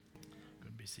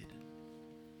seated.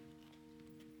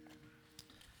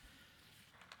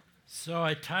 So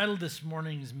I titled this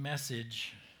morning's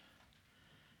message,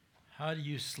 How Do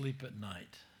You Sleep at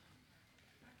Night?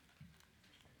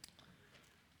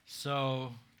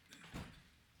 So,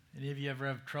 any of you ever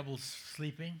have trouble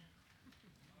sleeping?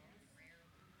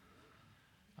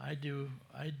 I do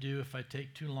if I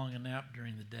take too long a nap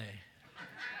during the day.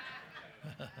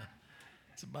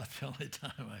 It's about the only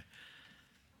time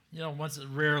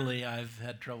rarely I've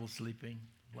had trouble sleeping,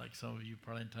 like some of you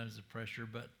probably in times of pressure,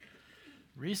 but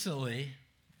recently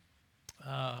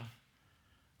I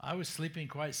was sleeping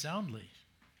quite soundly.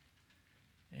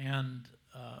 And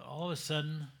all of a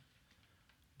sudden,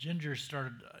 Ginger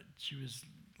started, she was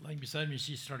laying beside me,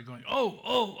 she started going, oh.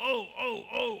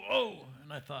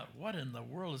 And I thought, what in the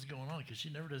world is going on? Because she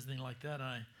never does anything like that.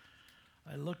 And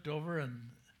I looked over and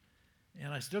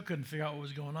I still couldn't figure out what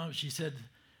was going on. She said,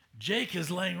 Jake is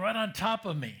laying right on top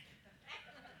of me.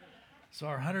 So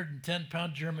our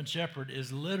 110-pound German Shepherd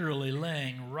is literally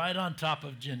laying right on top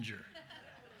of Ginger.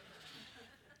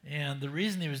 And the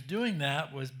reason he was doing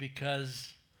that was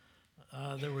because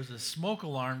there was a smoke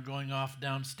alarm going off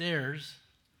downstairs,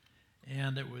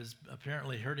 and it was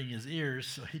apparently hurting his ears,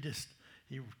 so he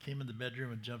came in the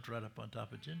bedroom and jumped right up on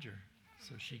top of Ginger.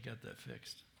 So she got that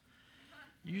fixed.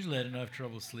 Usually I don't have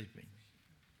trouble sleeping.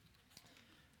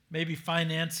 Maybe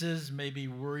finances, maybe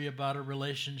worry about a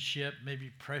relationship,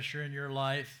 maybe pressure in your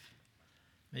life.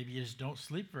 Maybe you just don't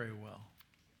sleep very well.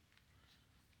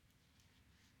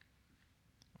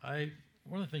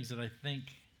 One of the things that I think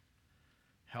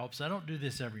helps, I don't do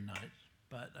this every night,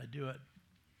 but I do it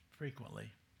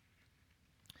frequently,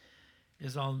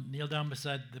 is I'll kneel down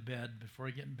beside the bed before I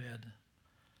get in bed.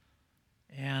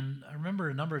 And I remember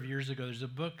a number of years ago, there's a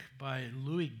book by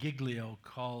Louis Giglio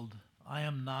called I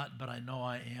Am Not, But I Know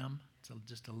I Am. It's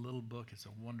just a little book. It's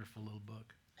a wonderful little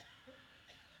book.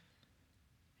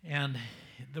 And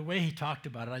the way he talked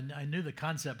about it, I knew the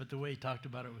concept, but the way he talked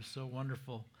about it was so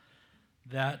wonderful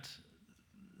that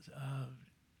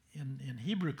in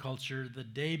Hebrew culture, the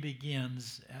day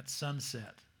begins at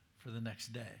sunset for the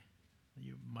next day.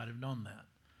 You might have known that.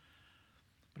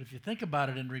 But if you think about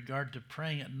it in regard to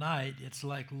praying at night, it's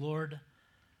like, Lord,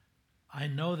 I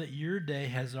know that your day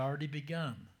has already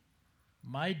begun.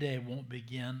 My day won't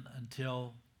begin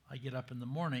until I get up in the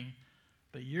morning,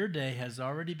 but your day has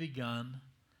already begun.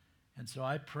 And so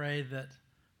I pray that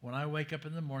when I wake up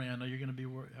in the morning, I know you're going to be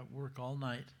at work all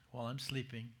night while I'm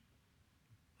sleeping.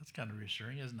 That's kind of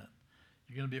reassuring, isn't it?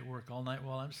 You're going to be at work all night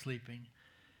while I'm sleeping,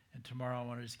 and tomorrow I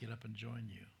want to just get up and join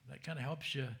you. That kind of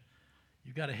helps you.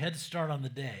 You've got a head start on the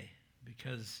day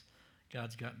because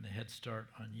God's gotten a head start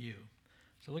on you.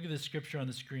 So look at this scripture on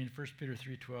the screen, 1 Peter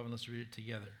 3:12, and let's read it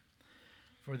together.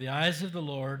 For the eyes of the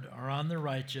Lord are on the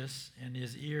righteous, and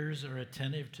his ears are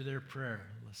attentive to their prayer.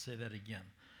 Let's say that again.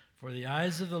 For the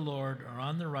eyes of the Lord are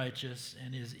on the righteous,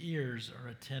 and his ears are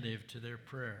attentive to their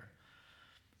prayer.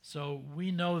 So we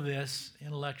know this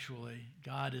intellectually.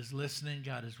 God is listening,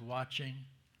 God is watching,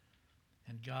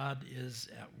 and God is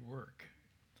at work.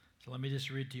 So let me just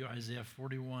read to you Isaiah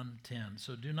 41:10.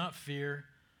 So do not fear,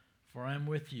 for I am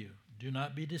with you. Do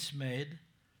not be dismayed,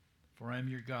 for I am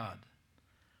your God.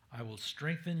 I will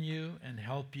strengthen you and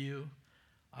help you.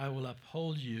 I will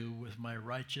uphold you with my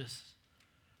righteous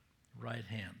right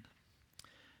hand.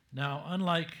 Now,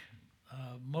 unlike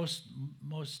most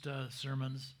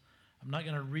sermons, I'm not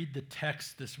going to read the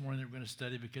text this morning that we're going to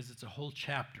study because it's a whole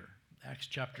chapter, Acts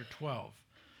chapter 12.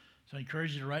 So I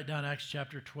encourage you to write down Acts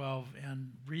chapter 12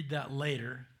 and read that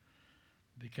later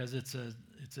because it's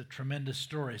a tremendous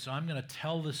story. So I'm going to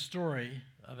tell the story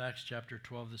of Acts chapter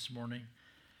 12 this morning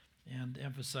and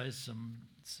emphasize some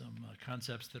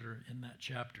concepts that are in that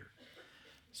chapter.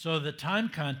 So the time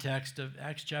context of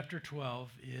Acts chapter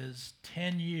 12 is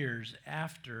 10 years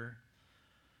after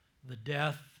the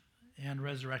death and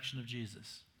resurrection of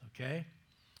Jesus, okay?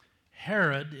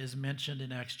 Herod is mentioned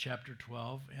in Acts chapter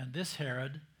 12, and this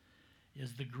Herod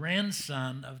is the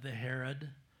grandson of the Herod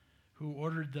who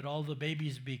ordered that all the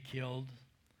babies be killed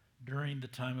during the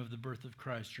time of the birth of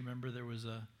Christ. Remember, there was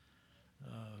a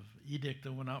edict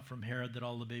that went out from Herod that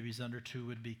all the babies under 2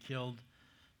 would be killed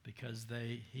because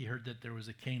he heard that there was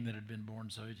a king that had been born,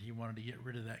 so he wanted to get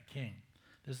rid of that king.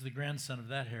 This is the grandson of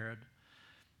that Herod.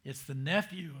 It's the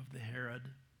nephew of the Herod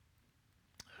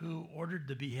who ordered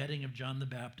the beheading of John the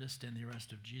Baptist and the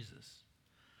arrest of Jesus.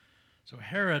 So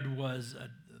Herod was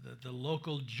the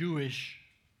local Jewish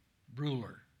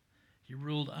ruler. He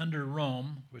ruled under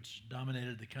Rome, which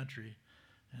dominated the country,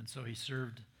 and so he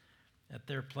served at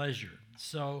their pleasure.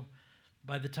 So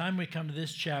by the time we come to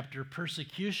this chapter,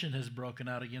 persecution has broken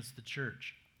out against the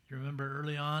church. You remember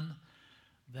early on,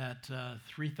 that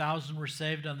 3,000 were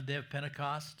saved on the day of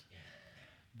Pentecost.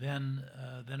 Then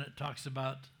it talks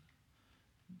about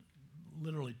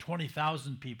literally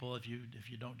 20,000 people, if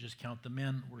you don't just count the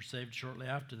men, were saved shortly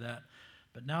after that.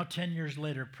 But now 10 years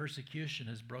later, persecution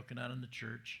has broken out in the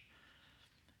church.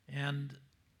 And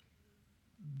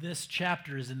this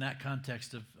chapter is in that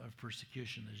context of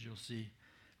persecution, as you'll see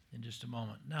in just a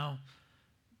moment. Now,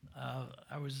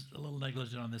 I was a little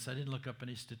negligent on this. I didn't look up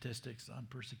any statistics on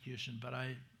persecution, but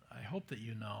I hope that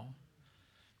you know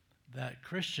that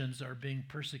Christians are being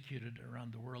persecuted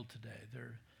around the world today.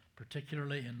 They're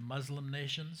particularly in Muslim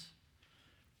nations,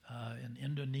 in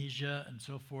Indonesia and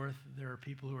so forth. There are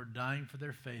people who are dying for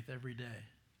their faith every day.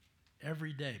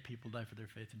 Every day people die for their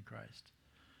faith in Christ.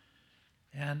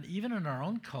 And even in our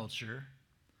own culture,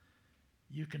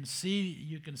 you can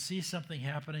see something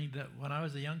happening that when I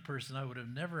was a young person, I would have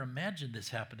never imagined this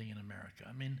happening in America.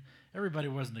 I mean, everybody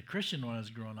wasn't a Christian when I was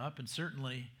growing up, and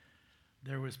certainly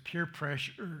there was peer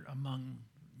pressure among,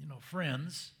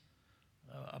 friends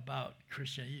about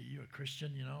Christianity. You a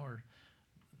Christian, or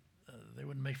they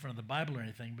wouldn't make fun of the Bible or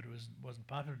anything, but it wasn't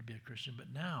popular to be a Christian.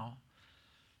 But now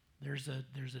there's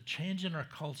a change in our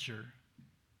culture.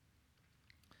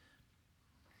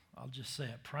 I'll just say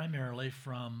it, primarily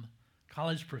from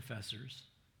college professors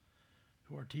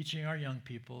who are teaching our young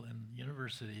people in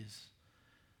universities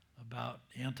about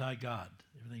anti-God.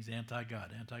 Everything's anti-God,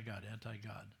 anti-God,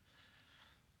 anti-God.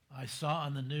 I saw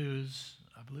on the news,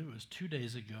 I believe it was 2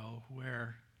 days ago,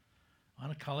 where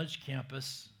on a college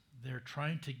campus, they're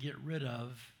trying to get rid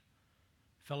of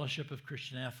Fellowship of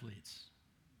Christian Athletes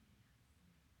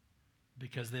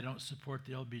because they don't support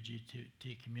the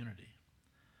LGBT community.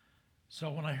 So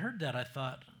when I heard that, I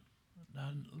thought,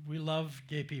 now, we love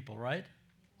gay people, right?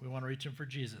 We want to reach them for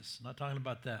Jesus. I'm not talking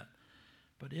about that.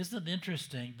 But isn't it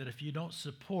interesting that if you don't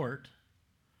support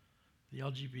the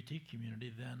LGBT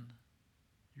community, then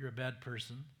you're a bad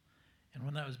person? And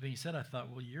when that was being said, I thought,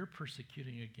 well, you're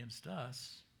persecuting against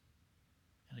us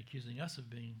and accusing us of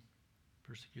being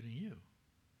persecuting you.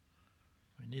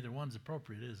 I mean, neither one's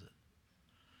appropriate, is it?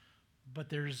 But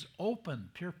there's open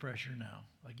peer pressure now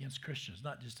against Christians,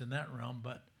 not just in that realm,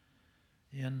 but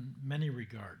in many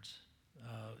regards.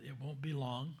 It won't be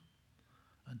long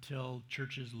until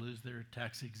churches lose their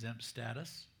tax-exempt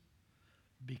status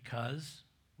because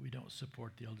we don't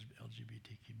support the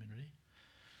LGBT community.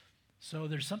 So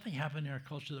there's something happening in our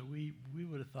culture that we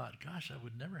would have thought, gosh, that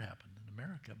would never happen in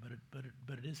America,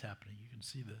 but it is happening. You can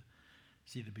see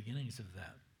the beginnings of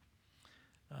that.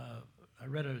 I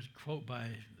read a quote by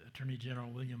Attorney General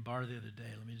William Barr the other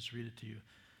day. Let me just read it to you.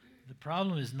 The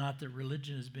problem is not that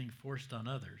religion is being forced on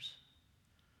others.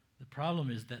 The problem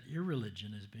is that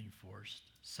irreligion is being forced.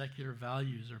 Secular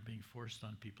values are being forced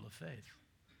on people of faith.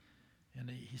 And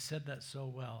he said that so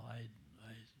well, I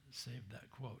saved that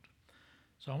quote.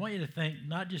 So I want you to think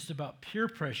not just about peer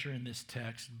pressure in this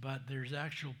text, but there's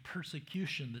actual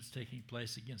persecution that's taking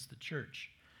place against the church.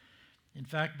 In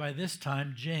fact, by this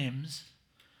time, James,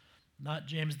 not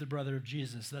James the brother of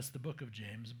Jesus, that's the book of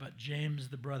James, but James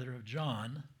the brother of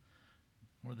John,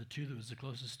 or the two that was the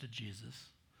closest to Jesus,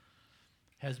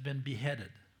 has been beheaded.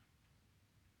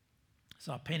 I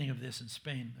saw a painting of this in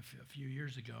Spain a few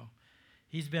years ago.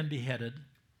 He's been beheaded,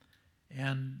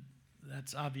 and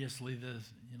that's obviously the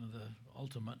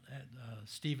ultimate.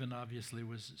 Stephen obviously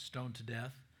was stoned to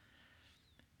death.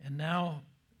 And now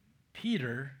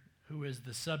Peter, who is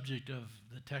the subject of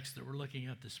the text that we're looking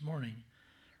at this morning,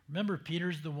 remember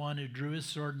Peter's the one who drew his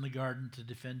sword in the garden to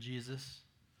defend Jesus,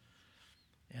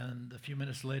 and a few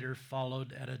minutes later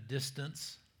followed at a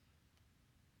distance,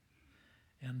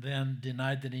 and then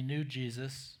denied that he knew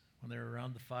Jesus when they were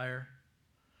around the fire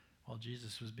while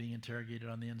Jesus was being interrogated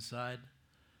on the inside,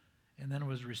 and then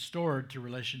was restored to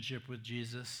relationship with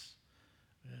Jesus.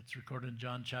 It's recorded in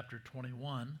John chapter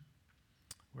 21,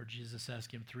 where Jesus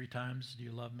asked him 3 times, "Do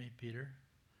you love me, Peter?"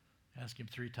 Asked him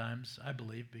 3 times, I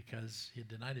believe, because he had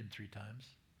denied him 3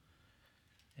 times.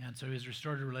 And so he was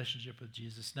restored to relationship with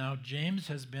Jesus. Now, James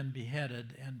has been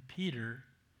beheaded, and Peter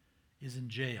is in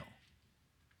jail.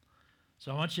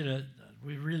 So I want you to,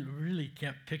 we really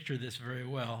can't picture this very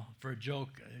well. For a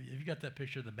joke, have you got that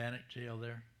picture of the Bannock jail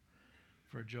there?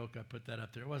 For a joke, I put that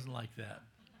up there. It wasn't like that.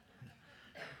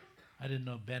 I didn't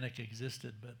know Bannock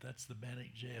existed, but that's the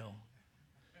Bannock jail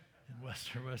in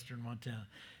western Montana.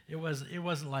 It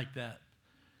wasn't like that.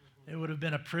 It would have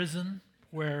been a prison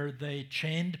where they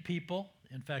chained people.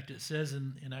 In fact, it says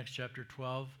in Acts chapter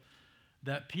 12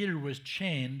 that Peter was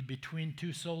chained between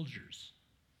 2 soldiers.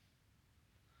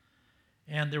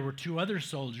 And there were 2 other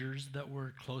soldiers that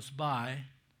were close by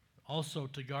also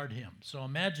to guard him. So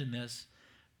imagine this.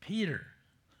 Peter,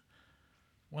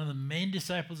 one of the main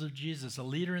disciples of Jesus, a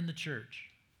leader in the church,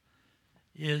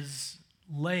 is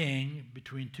laying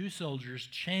between two soldiers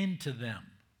chained to them.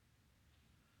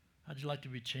 How'd you like to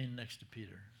be chained next to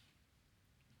Peter?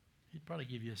 He'd probably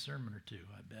give you a sermon or two,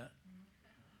 I bet.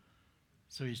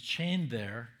 So he's chained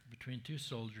there between two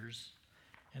soldiers,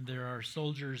 and there are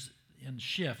soldiers in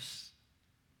shifts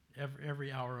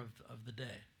every hour of the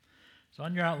day. So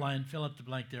on your outline, fill up the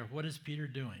blank there. What is Peter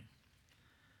doing?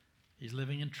 He's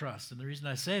living in trust. And the reason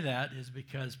I say that is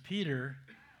because Peter,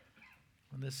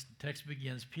 when this text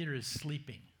begins, Peter is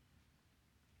sleeping.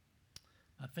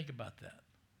 Now think about that.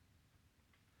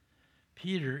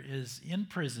 Peter is in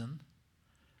prison,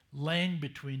 laying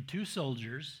between two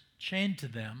soldiers, chained to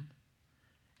them,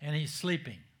 and he's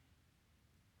sleeping.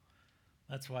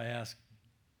 That's why I ask,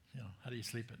 how do you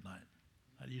sleep at night?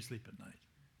 How do you sleep at night?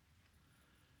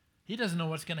 He doesn't know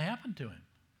what's going to happen to him.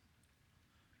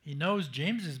 He knows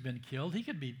James has been killed. He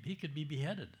could be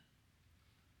beheaded.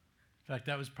 In fact,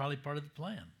 that was probably part of the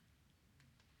plan.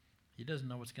 He doesn't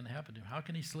know what's going to happen to him. How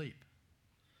can he sleep?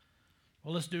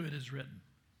 Well, let's do it as written.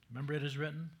 Remember, it is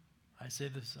written? I say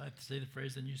the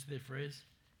phrase, then you say the phrase.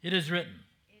 It is written.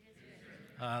 It is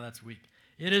written. That's weak.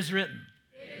 It is written.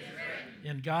 It is written.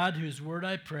 In God whose word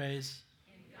I praise.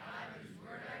 In God whose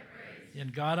word I praise. In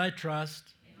God I trust.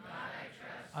 In God I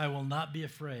trust. I will not be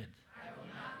afraid. I will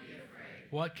not be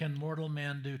afraid. What can mortal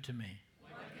man do to me?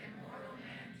 What can mortal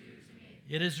man do to me?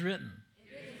 It is written.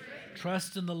 It is written.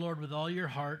 Trust in the Lord with all your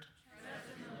heart.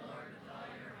 Trust in the Lord with all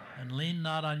your heart. And lean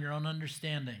not on your own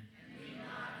understanding. And lean not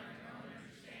on your own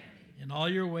understanding. In all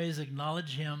your ways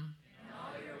acknowledge him. In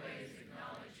all your ways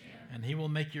acknowledge him. And he will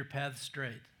make your path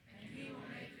straight. And he will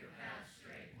make your path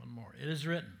straight. One more. It is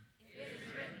written. It is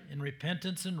written. In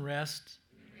repentance and rest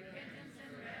In repentance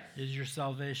and rest is your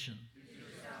salvation. is your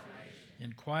salvation.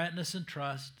 In quietness and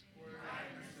trust In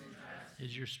quietness and trust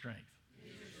is your strength. is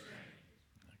your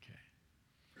strength. Okay.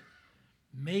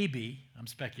 Maybe, I'm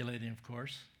speculating, of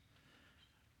course,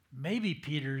 maybe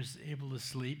Peter's able to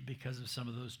sleep because of some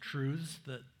of those truths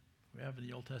that we have in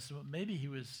the Old Testament. Maybe he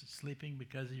was sleeping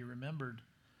because he remembered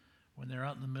when they're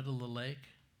out in the middle of the lake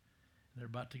and they're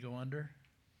about to go under,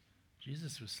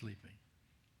 Jesus was sleeping.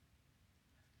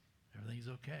 Everything's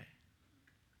okay.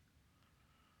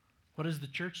 What is the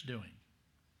church doing?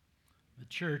 The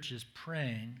church is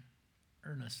praying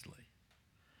earnestly.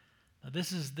 Now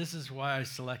this is why I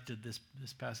selected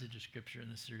this passage of Scripture in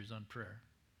this series on prayer.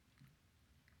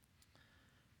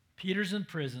 Peter's in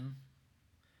prison,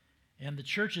 and the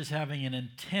church is having an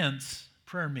intense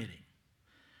prayer meeting.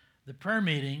 The prayer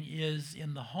meeting is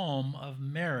in the home of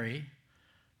Mary,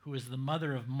 who is the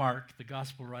mother of Mark, the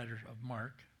gospel writer of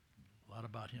Mark. A lot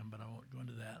about him, but I won't go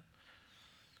into that.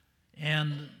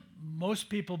 And most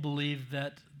people believe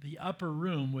that the upper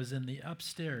room was in the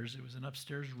upstairs. It was an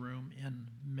upstairs room in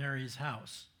Mary's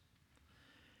house.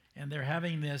 And they're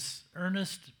having this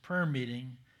earnest prayer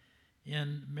meeting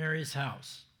in Mary's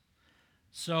house.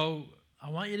 So I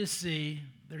want you to see,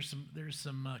 there's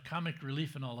some comic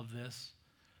relief in all of this.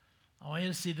 I want you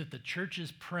to see that the church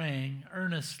is praying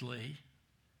earnestly.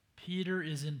 Peter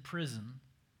is in prison.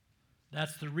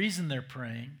 That's the reason they're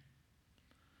praying.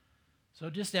 So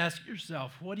just ask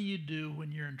yourself, what do you do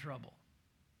when you're in trouble?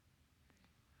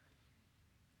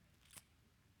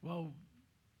 Well,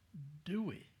 do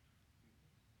we?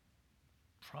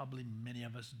 Probably many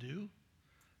of us do.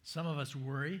 Some of us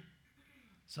worry.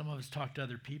 Some of us talk to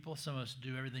other people. Some of us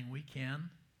do everything we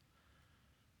can.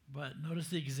 But notice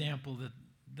the example that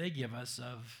they give us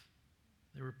of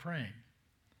they were praying.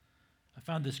 I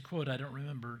found this quote, I don't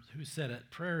remember who said it.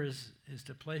 Prayer is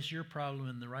to place your problem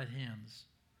in the right hands.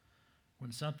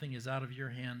 When something is out of your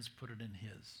hands, put it in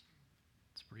his.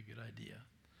 It's a pretty good idea.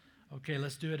 Okay,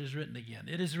 let's do it as written again.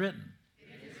 It is written.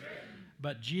 It is written.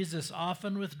 But Jesus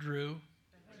often withdrew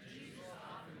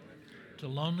to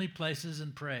lonely places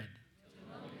and prayed.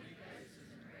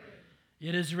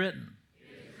 It is written.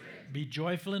 Be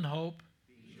joyful in hope.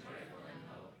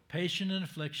 Patient in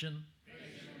affliction.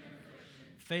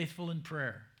 Faithful in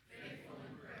prayer.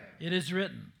 It is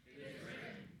written.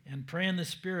 And pray in the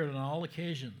Spirit on all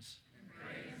occasions.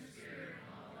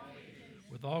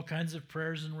 With all kinds of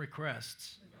prayers and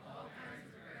requests.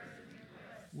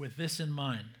 With this in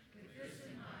mind.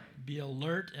 Be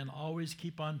alert and always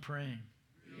keep on praying.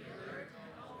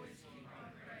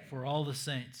 For all the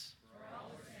saints.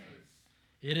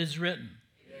 It is written.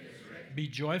 Be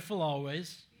joyful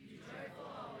always.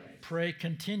 Pray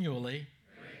continually.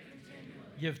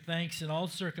 Give thanks in all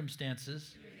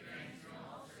circumstances.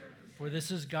 For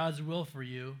this is God's will for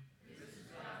you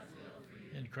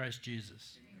in Christ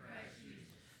Jesus.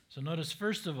 So notice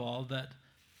first of all that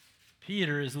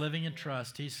Peter is living in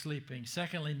trust. He's sleeping.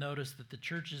 Secondly, notice that the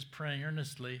church is praying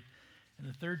earnestly. And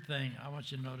the third thing I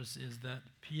want you to notice is that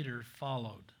Peter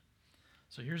followed.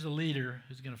 So here's a leader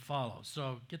who's going to follow.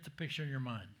 So get the picture in your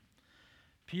mind.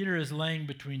 Peter is laying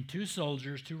between two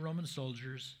soldiers, two Roman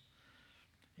soldiers,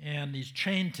 and he's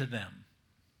chained to them.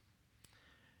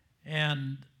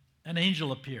 And an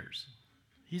angel appears.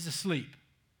 He's asleep,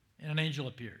 and an angel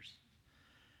appears.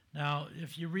 Now,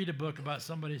 if you read a book about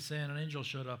somebody saying an angel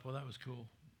showed up, well, that was cool.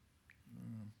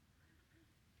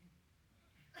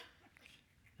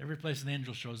 Every place an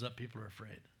angel shows up, people are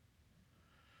afraid.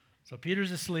 So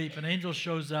Peter's asleep, an angel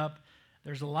shows up.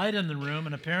 There's a light in the room,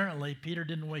 and apparently Peter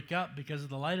didn't wake up because of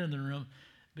the light in the room,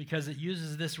 because it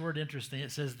uses this word interesting.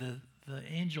 It says the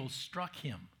angel struck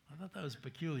him. I thought that was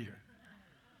peculiar.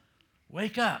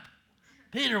 Wake up.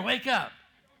 Peter, wake up.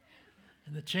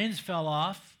 And the chains fell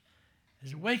off. He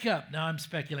said, wake up. Now I'm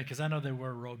speculating because I know they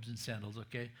wear robes and sandals,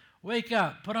 okay? Wake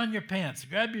up. Put on your pants.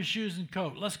 Grab your shoes and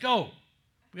coat. Let's go.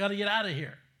 We got to get out of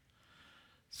here.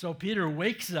 So Peter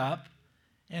wakes up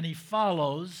and he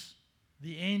follows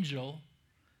the angel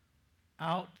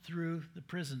out through the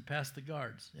prison past the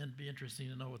guards. And it'd be interesting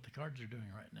to know what the guards are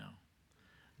doing right now.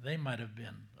 They might have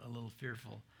been a little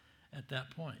fearful at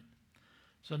that point.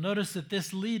 So notice that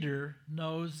this leader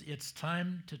knows it's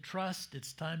time to trust,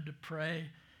 it's time to pray,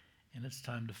 and it's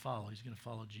time to follow. He's going to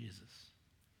follow Jesus.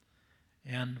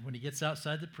 And when he gets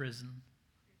outside the prison,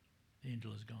 the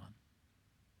angel is gone.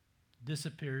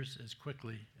 Disappears as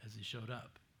quickly as he showed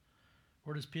up.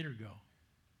 Where does Peter go?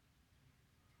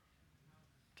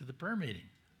 To the prayer meeting.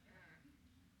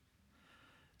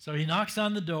 So he knocks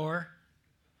on the door,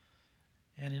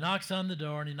 and he knocks on the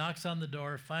door, and he knocks on the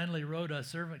door. Finally, Rhoda, a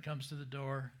servant, comes to the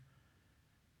door,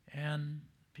 and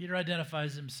Peter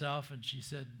identifies himself, and she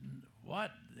said,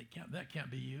 what? That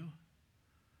can't be you.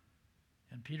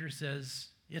 And Peter says,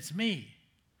 it's me.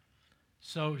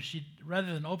 So she,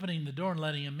 rather than opening the door and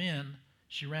letting him in,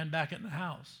 she ran back in the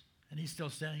house, and he's still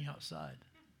standing outside.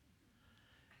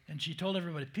 And she told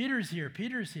everybody, Peter's here,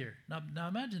 Peter's here. Now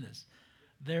imagine this.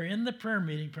 They're in the prayer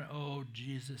meeting, oh,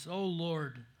 Jesus, oh,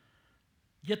 Lord,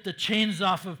 get the chains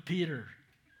off of Peter.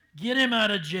 Get him out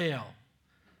of jail.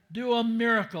 Do a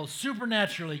miracle,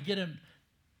 supernaturally, get him,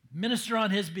 minister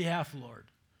on his behalf, Lord.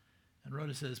 And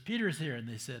Rhoda says, Peter's here. And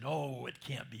they said, oh, it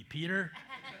can't be Peter.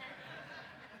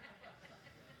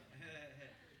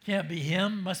 Can't be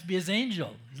him, must be his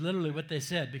angel, is literally what they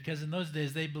said, because in those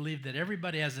days they believed that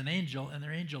everybody has an angel and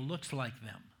their angel looks like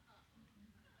them.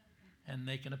 And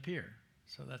they can appear.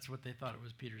 So that's what they thought it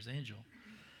was, Peter's angel.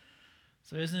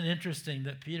 So isn't it interesting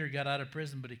that Peter got out of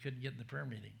prison, but he couldn't get in the prayer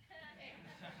meeting?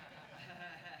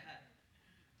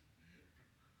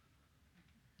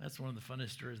 That's one of the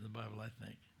funniest stories in the Bible, I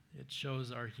think. It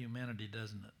shows our humanity,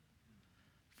 doesn't it?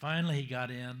 Finally, he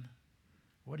got in.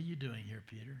 What are you doing here,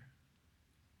 Peter?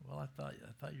 Well, I thought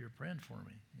you were praying for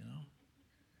me, you know.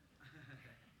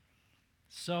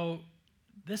 So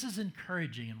this is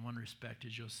encouraging in one respect,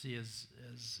 as you'll see as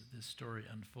this story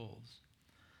unfolds.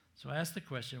 So I ask the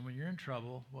question, when you're in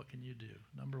trouble, what can you do?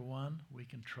 Number one, we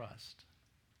can trust.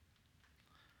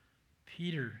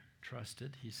 Peter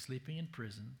trusted. He's sleeping in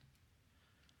prison.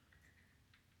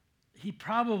 He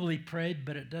probably prayed,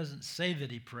 but it doesn't say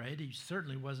that he prayed. He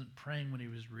certainly wasn't praying when he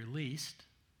was released.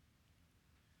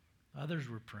 Others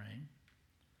were praying.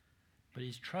 But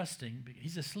he's trusting.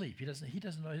 He's asleep. He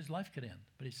doesn't know his life could end,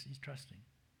 but he's trusting.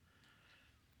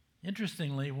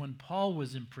 Interestingly, when Paul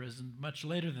was imprisoned, much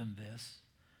later than this,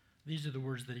 these are the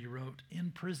words that he wrote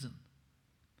in prison.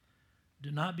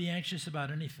 Do not be anxious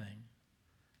about anything,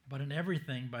 but in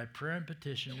everything by prayer and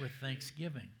petition with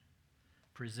thanksgiving,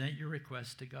 present your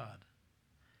requests to God.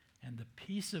 And the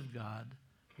peace of God,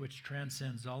 which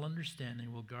transcends all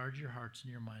understanding, will guard your hearts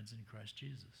and your minds in Christ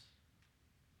Jesus.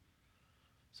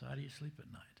 So how do you sleep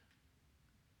at night?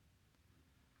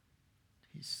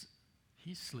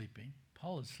 He's sleeping.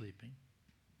 Paul is sleeping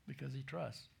because he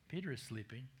trusts. Peter is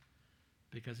sleeping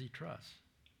because he trusts.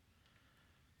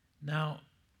 Now,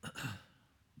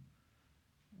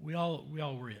 we all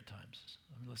worry at times.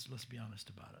 I mean, let's be honest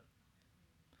about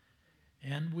it.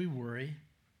 And we worry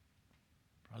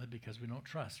probably because we don't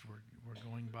trust. We're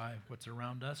going by what's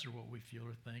around us or what we feel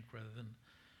or think rather than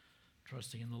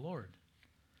trusting in the Lord.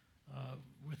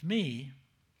 With me,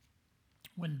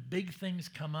 when big things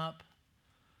come up,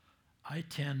 I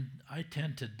tend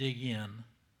to dig in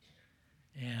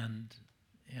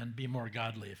and be more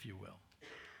godly, if you will.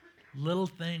 Little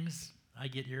things, I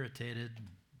get irritated.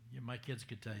 My kids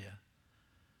could tell you.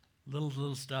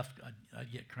 Little stuff,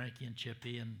 I'd get cranky and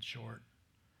chippy and short.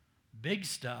 Big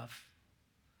stuff,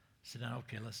 sit down,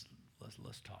 okay, let's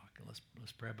let's talk.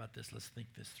 Let's pray about this. Let's think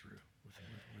this through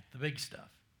with the big stuff.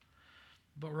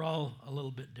 But we're all a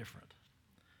little bit different.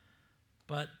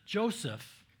 But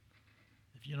Joseph,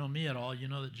 if you know me at all, you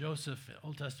know that Joseph,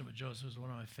 Old Testament Joseph, is one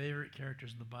of my favorite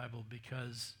characters in the Bible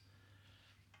because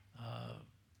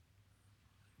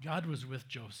God was with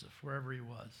Joseph wherever he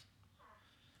was.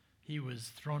 He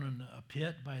was thrown in a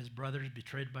pit by his brothers,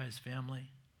 betrayed by his family.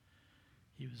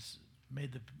 He was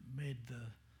made the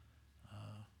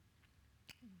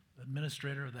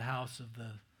administrator of the house of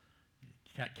the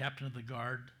captain of the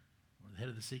guard, or the head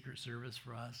of the Secret Service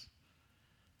for us.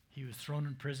 He was thrown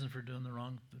in prison for doing the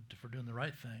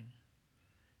right thing,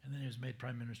 and then he was made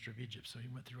prime minister of Egypt. So he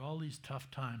went through all these tough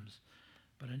times,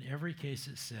 but in every case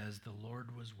it says the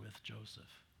Lord was with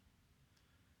Joseph.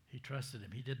 He trusted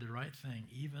him. He did the right thing,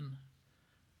 even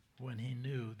when he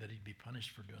knew that he'd be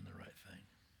punished for doing the right thing.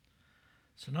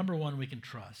 So number one, we can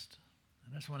trust.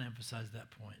 And I just want to emphasize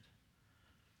that point.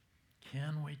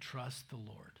 Can we trust the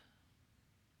Lord?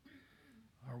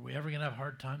 Are we ever going to have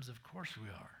hard times? Of course we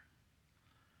are.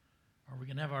 Are we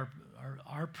going to have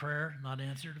our prayer not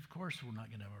answered? Of course we're not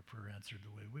going to have our prayer answered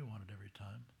the way we want it every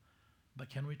time. But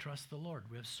can we trust the Lord?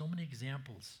 We have so many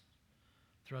examples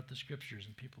throughout the scriptures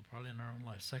and people probably in our own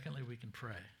life. Secondly, we can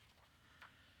pray.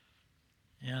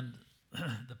 And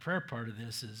the prayer part of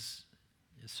this is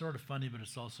sort of funny, but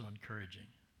it's also encouraging.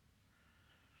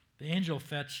 The angel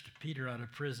fetched Peter out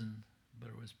of prison, but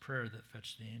it was prayer that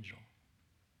fetched the angel.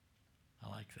 I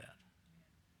like that.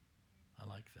 I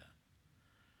like that.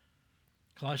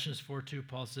 Colossians 4:2,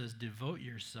 Paul says, devote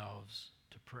yourselves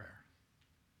to prayer.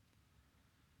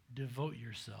 Devote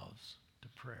yourselves to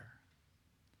prayer.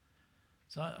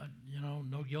 So,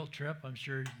 no guilt trip. I'm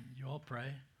sure you all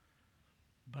pray.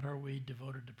 But are we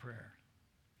devoted to prayer?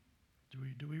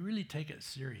 Do we really take it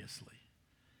seriously?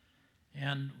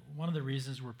 And one of the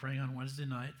reasons we're praying on Wednesday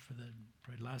night,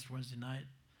 prayed last Wednesday night,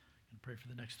 and pray for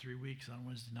the next 3 weeks on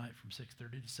Wednesday night from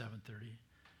 6:30 to 7:30,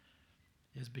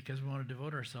 is because we want to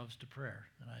devote ourselves to prayer.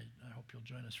 And I hope you'll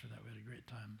join us for that. We had a great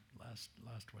time last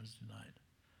Wednesday night.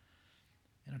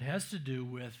 And it has to do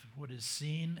with what is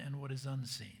seen and what is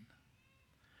unseen.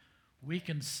 We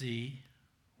can see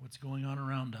what's going on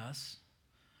around us,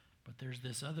 but there's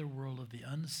this other world of the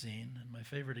unseen. And my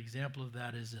favorite example of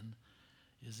that is in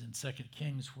 2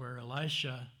 Kings, where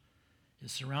Elisha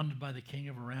is surrounded by the king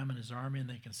of Aram and his army, and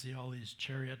they can see all these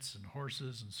chariots and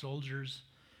horses and soldiers.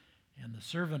 And the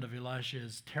servant of Elisha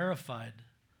is terrified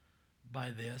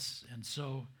by this. And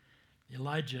so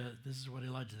Elijah, this is what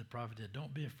Elijah the prophet did.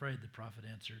 Don't be afraid, the prophet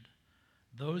answered.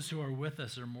 Those who are with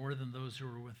us are more than those who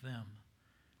are with them.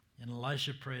 And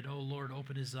Elisha prayed, "Oh Lord,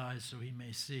 open his eyes so he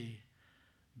may see."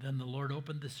 Then the Lord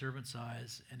opened the servant's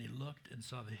eyes, and he looked and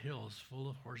saw the hills full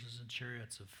of horses and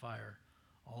chariots of fire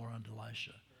all around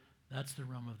Elisha. That's the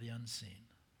realm of the unseen.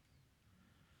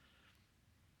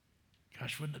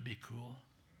 Gosh, wouldn't it be cool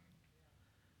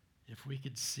if we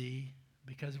could see,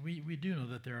 because we do know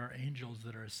that there are angels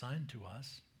that are assigned to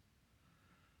us.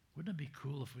 Wouldn't it be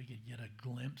cool if we could get a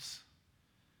glimpse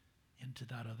into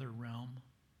that other realm?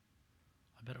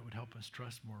 I bet it would help us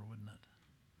trust more, wouldn't it?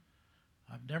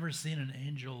 I've never seen an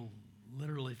angel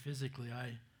literally, physically.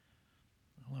 The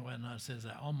only way I know how to say is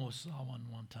I almost saw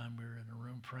one time. We were in a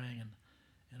room praying,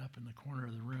 and up in the corner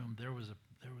of the room there was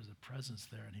a presence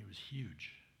there, and he was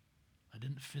huge. I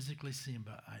didn't physically see him,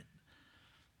 but I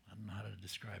don't know how to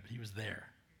describe it. He was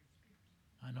there.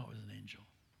 I know it was an angel.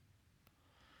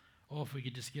 Oh, if we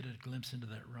could just get a glimpse into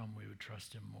that realm, we would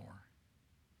trust him more.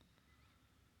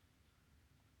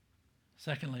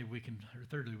 Thirdly, we can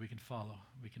follow.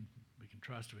 We can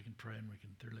trust, we can pray, and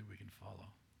thirdly, we can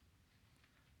follow.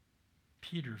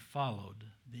 Peter followed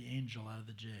the angel out of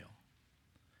the jail.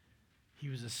 He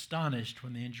was astonished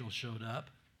when the angel showed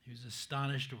up. He was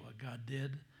astonished at what God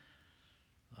did.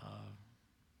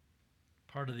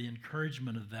 Part of the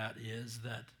encouragement of that is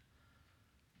that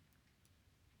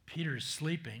Peter's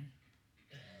sleeping,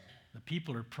 the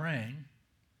people are praying,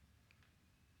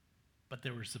 but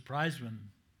they were surprised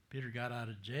when Peter got out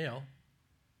of jail.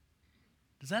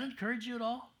 Does that encourage you at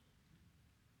all?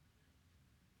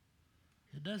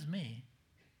 It does me.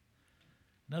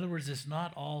 In other words, it's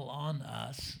not all on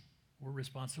us. We're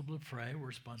responsible to pray. We're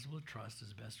responsible to trust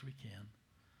as best we can.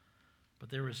 But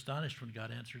they were astonished when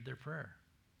God answered their prayer.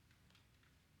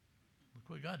 Look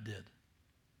what God did.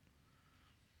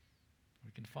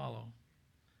 We can follow.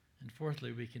 And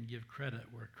fourthly, we can give credit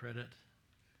where credit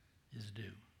is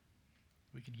due.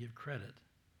 We can give credit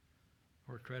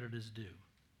where credit is due.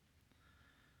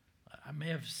 I may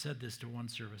have said this to one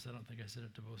service. I don't think I said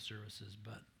it to both services,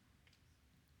 but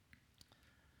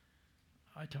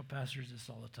I tell pastors this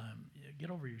all the time. Get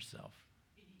over yourself.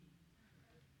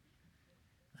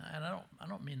 And I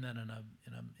don't mean that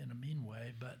in a mean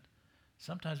way, but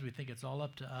sometimes we think it's all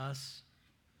up to us.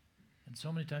 And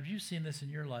so many times you've seen this in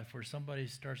your life where somebody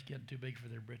starts getting too big for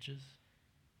their britches.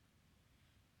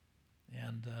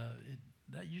 And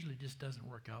that usually just doesn't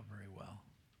work out very well.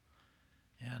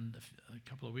 And a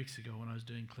couple of weeks ago when I was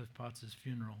doing Cliff Potts'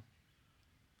 funeral,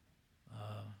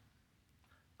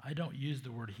 I don't use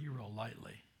the word hero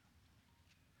lightly.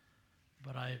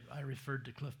 But I referred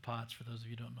to Cliff Potts. For those of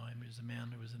you who don't know him, he was a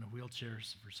man who was in a wheelchair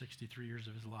for 63 years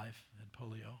of his life, had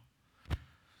polio.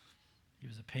 He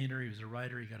was a painter, he was a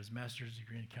writer, he got his master's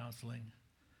degree in counseling.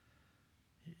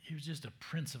 He was just a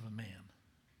prince of a man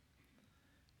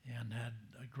and had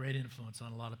a great influence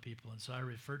on a lot of people. And so I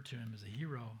referred to him as a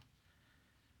hero.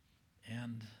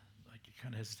 And I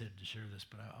kind of hesitated to share this,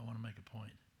 but I want to make a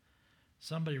point.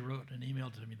 Somebody wrote an email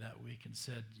to me that week and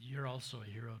said, "You're also a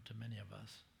hero to many of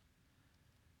us."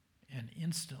 And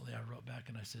instantly I wrote back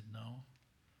and I said, "No,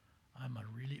 I'm a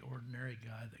really ordinary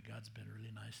guy that God's been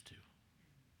really nice to."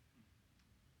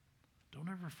 Don't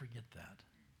ever forget that.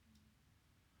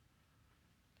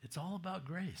 It's all about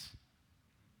grace.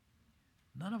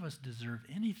 None of us deserve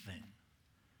anything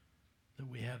that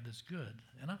we have that's good.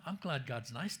 And I'm glad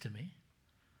God's nice to me.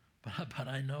 But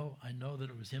I know that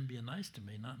it was him being nice to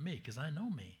me, not me, because I know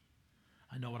me.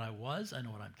 I know what I was, I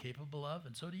know what I'm capable of,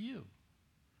 and so do you.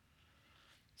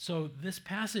 So this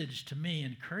passage to me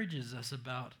encourages us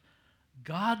about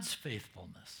God's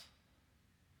faithfulness.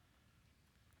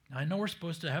 Now, I know we're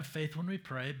supposed to have faith when we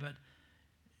pray, but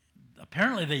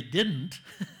apparently they didn't.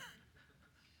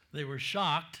 They were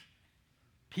shocked.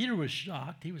 Peter was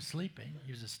shocked. He was sleeping.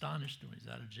 He was astonished when he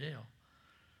was out of jail.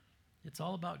 It's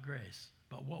all about grace.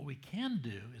 But what we can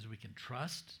do is we can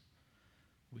trust,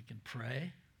 we can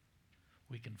pray,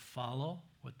 we can follow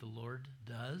what the Lord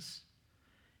does,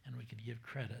 and we can give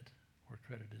credit where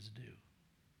credit is due.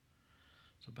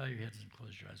 So bow your heads and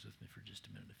close your eyes with me for just a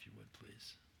minute, if you would,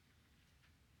 please.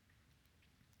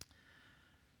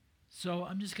 So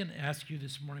I'm just going to ask you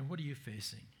this morning, what are you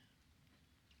facing?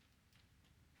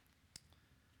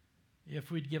 If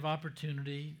we'd give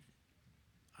opportunity,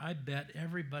 I bet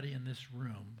everybody in this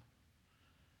room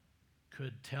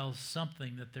could tell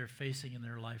something that they're facing in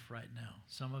their life right now.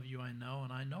 Some of you I know,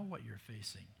 and I know what you're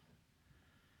facing.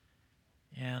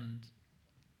 And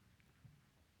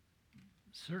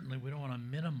certainly we don't want to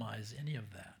minimize any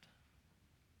of that.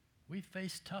 We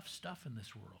face tough stuff in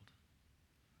this world.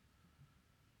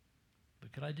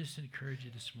 But could I just encourage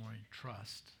you this morning,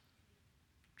 trust.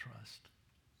 Trust.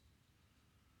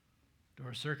 Do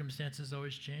our circumstances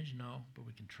always change? No, but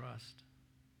we can trust.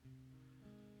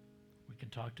 We can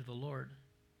talk to the Lord.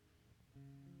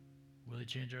 Will he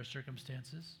change our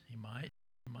circumstances? He might,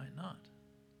 he might not.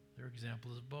 There are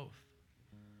examples of both.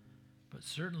 But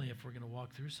certainly if we're going to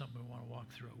walk through something, we want to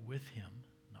walk through it with him,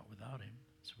 not without him,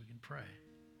 so we can pray.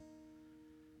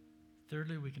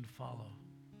 Thirdly, we can follow.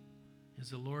 Is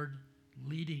the Lord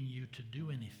leading you to do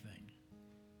anything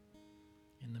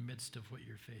in the midst of what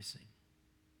you're facing?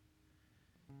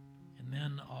 And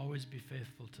then always be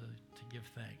faithful to give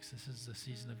thanks. This is the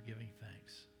season of giving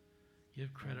thanks.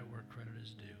 Give credit where credit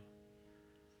is due.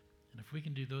 And if we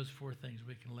can do those four things,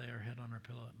 we can lay our head on our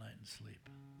pillow at night and sleep.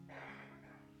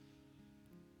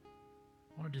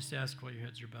 I want to just ask while your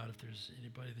heads are bowed if there's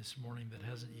anybody this morning that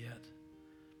hasn't yet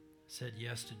said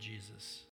yes to Jesus.